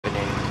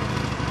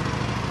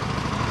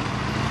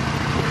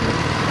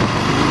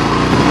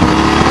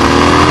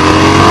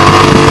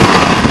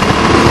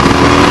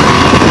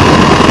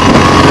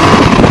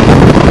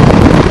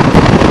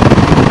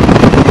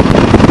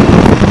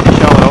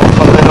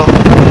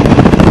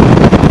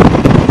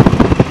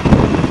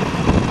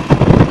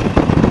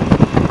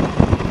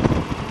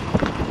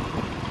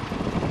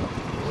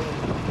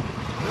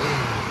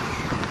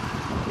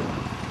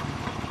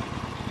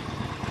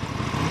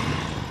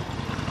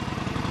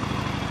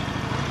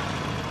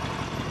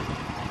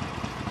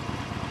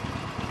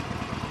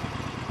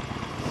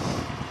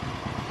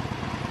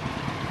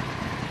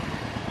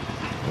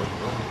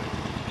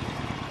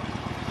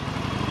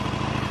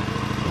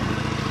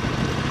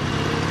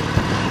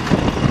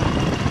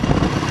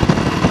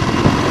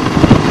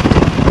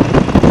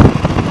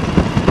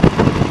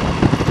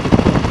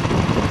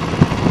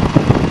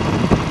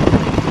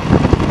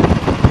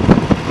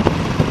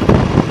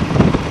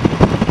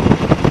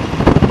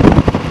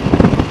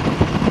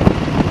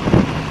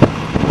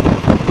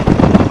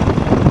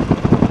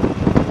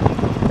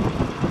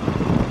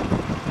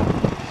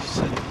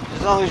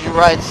As long as you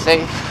ride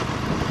safe,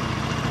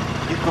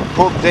 you can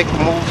pull dick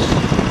moves.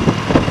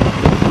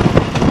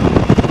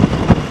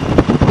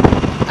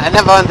 I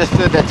never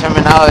understood the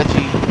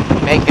terminology,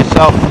 make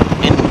yourself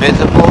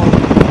invisible,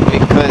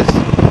 because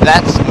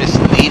that's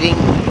misleading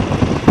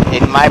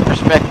in my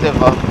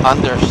perspective of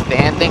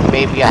understanding.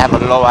 Maybe I have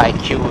a low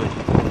IQ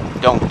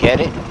and don't get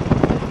it,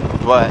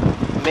 but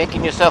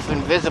making yourself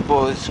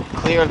invisible is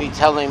clearly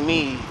telling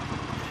me,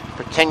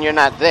 pretend you're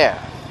not there.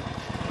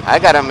 I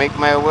gotta make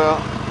my will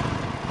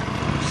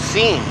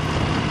seen.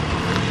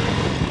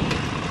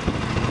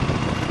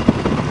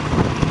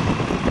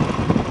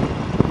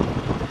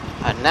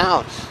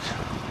 Announced.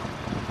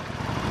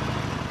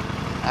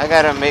 I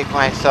gotta make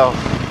myself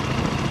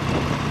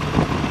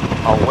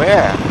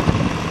aware.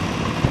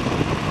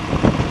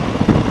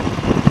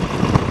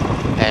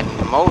 And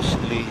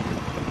mostly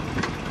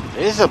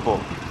visible,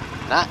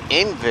 not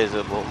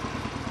invisible.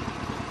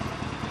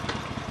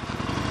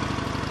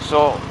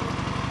 So,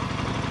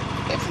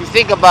 if you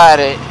think about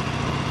it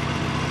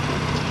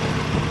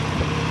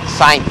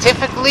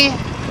scientifically,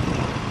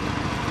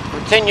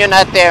 pretend you're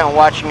not there and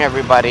watching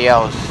everybody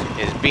else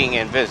is being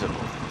invisible.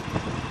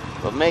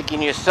 But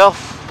making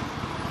yourself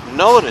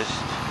notice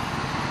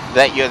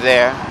that you're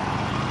there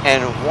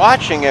and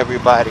watching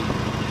everybody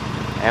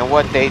and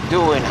what they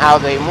do and how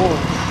they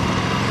move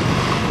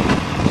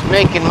is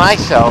making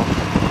myself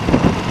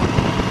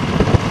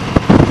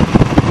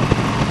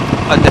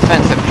a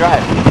defensive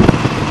driver.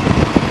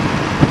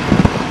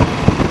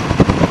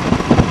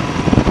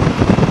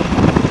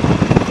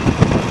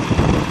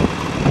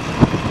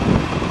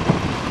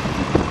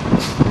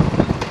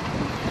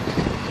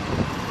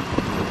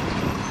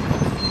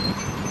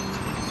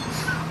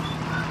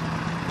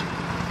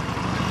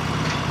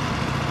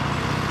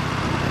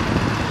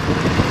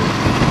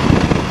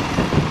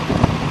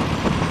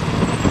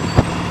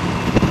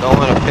 Don't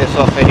want to piss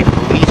off any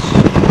police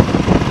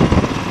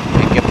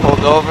and get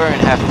pulled over and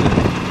have to